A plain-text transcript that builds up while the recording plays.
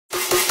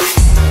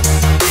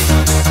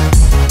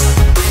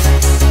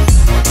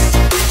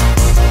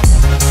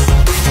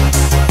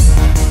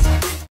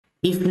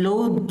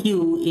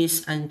Q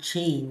is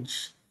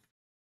unchanged.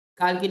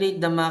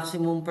 Calculate the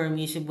maximum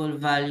permissible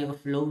value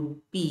of load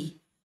P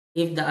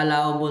if the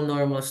allowable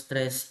normal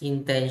stress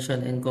in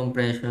tension and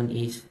compression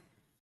is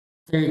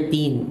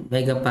 13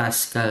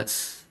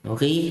 megapascals.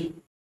 Okay?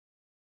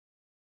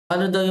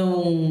 Ano daw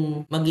yung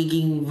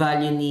magiging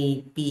value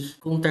ni P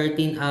kung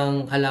 13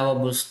 ang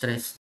allowable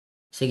stress?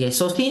 Sige.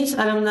 So, since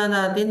alam na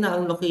natin na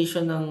ang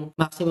location ng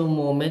maximum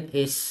moment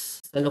is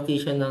sa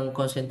location ng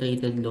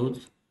concentrated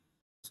loads,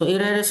 so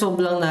i-resolve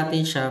lang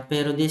natin siya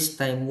pero this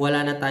time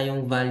wala na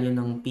tayong value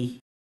ng P.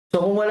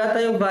 So, kung wala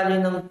tayong value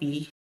ng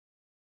P,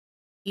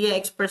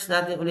 i-express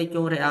natin ulit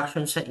yung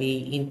reaction sa A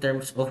in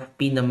terms of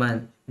P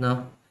naman,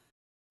 no?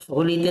 So,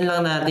 ulitin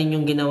lang natin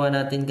yung ginawa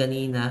natin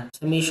kanina.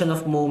 Summation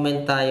of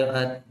moment tayo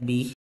at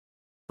B.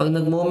 Pag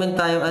nag-moment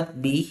tayo at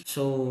B,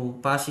 so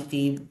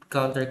positive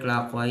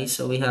counterclockwise.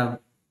 So, we have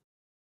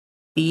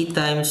P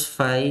times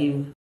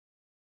 5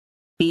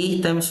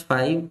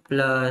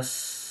 plus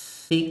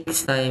 6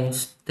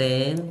 times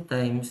 10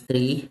 times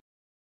 3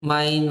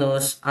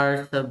 minus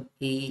R sub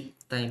A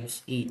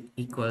times 8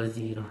 equals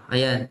 0.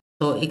 Ayan.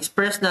 So,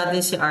 express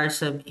natin si R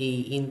sub A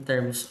in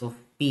terms of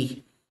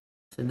P.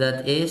 So,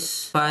 that is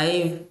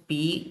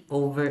 5P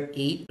over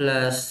 8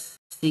 plus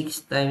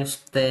 6 times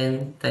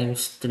 10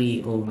 times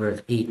 3 over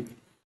 8.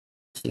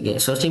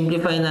 Sige. So,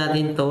 simplify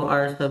natin to.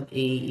 R sub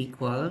A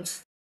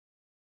equals.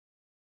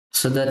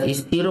 So, that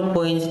is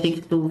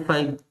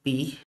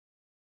 0.625P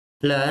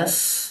plus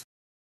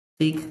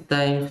 6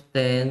 times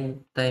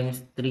 10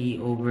 times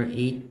 3 over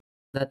 8.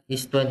 That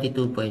is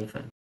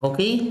 22.5.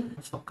 Okay?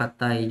 So, cut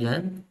tayo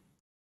dyan.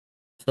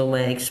 So,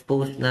 may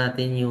expose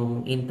natin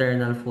yung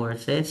internal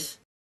forces.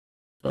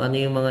 So, ano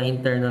yung mga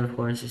internal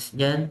forces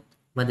dyan?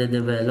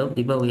 Madedevelop.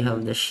 Diba? We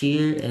have the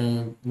shear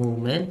and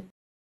movement.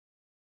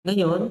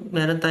 Ngayon,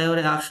 meron tayong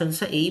reaction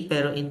sa A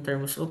pero in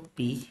terms of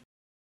P.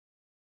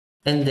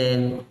 And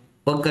then,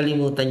 huwag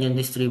kalimutan yung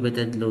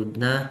distributed load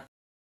na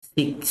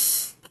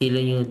 6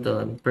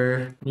 kilonewton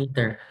per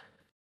meter.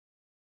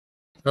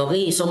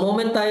 Okay, so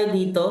moment tayo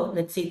dito.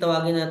 Let's say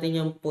tawagin natin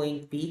yung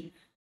point P.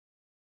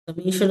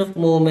 Summation of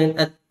moment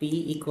at P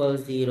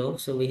equals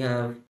 0. So, we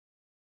have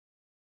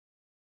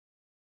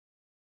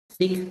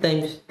 6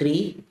 times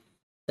 3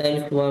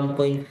 times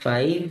 1.5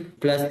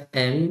 plus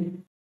M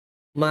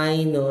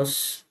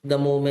minus the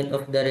moment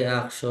of the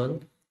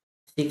reaction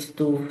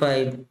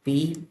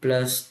 625P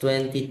plus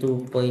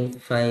 22.5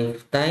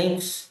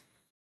 times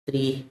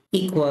 3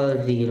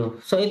 equal 0.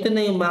 So, ito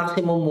na yung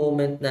maximum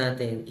moment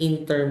natin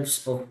in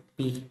terms of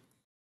P.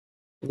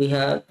 We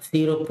have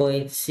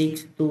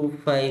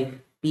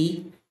 0.625P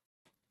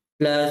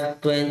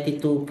plus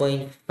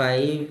 22.5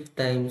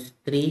 times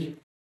 3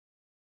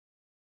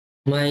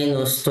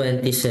 minus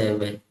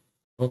 27.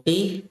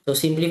 Okay? So,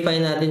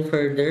 simplify natin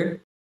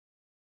further.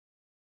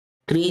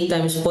 3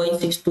 times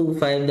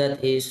 0.625,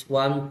 that is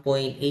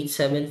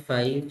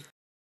 1.875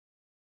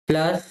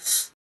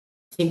 plus,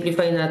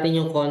 simplify natin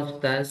yung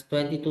constants,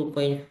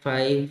 22.5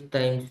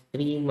 times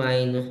 3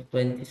 minus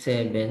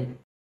 27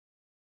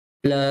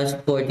 plus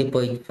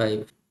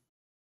 40.5.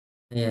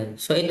 Ayan.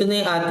 So, ito na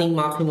yung ating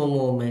maximum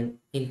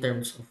moment in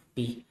terms of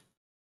P.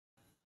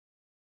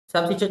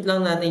 Substitute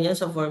lang natin yan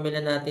sa formula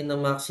natin ng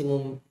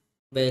maximum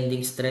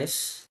bending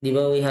stress. Di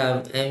ba we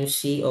have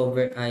MC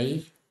over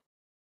I.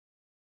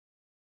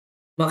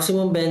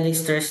 Maximum bending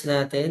stress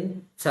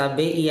natin,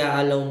 sabi,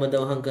 i-allow mo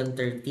daw hanggang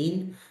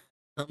 13.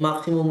 Ang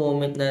maximum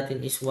moment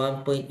natin is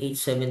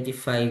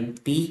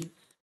 1.875P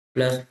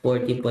plus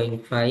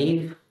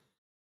 40.5.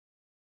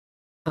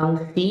 Ang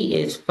C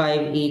is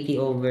 580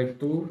 over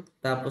 2.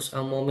 Tapos,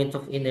 ang moment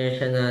of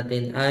inertia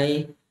natin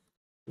ay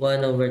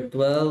 1 over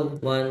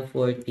 12, 140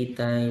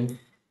 times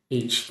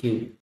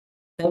HQ.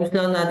 Times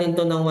lang natin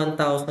to ng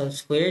 1,000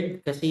 squared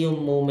kasi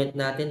yung moment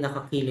natin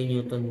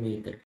naka-kilonewton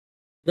meter.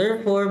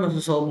 Therefore,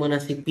 masosolve mo na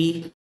si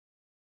P.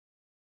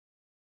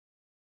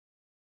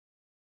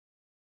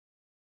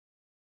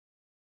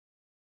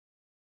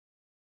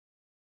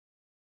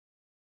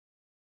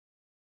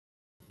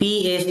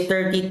 P is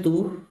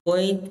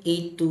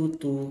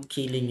 32.822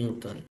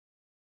 kilonewton.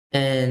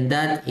 And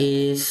that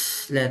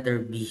is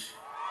letter B.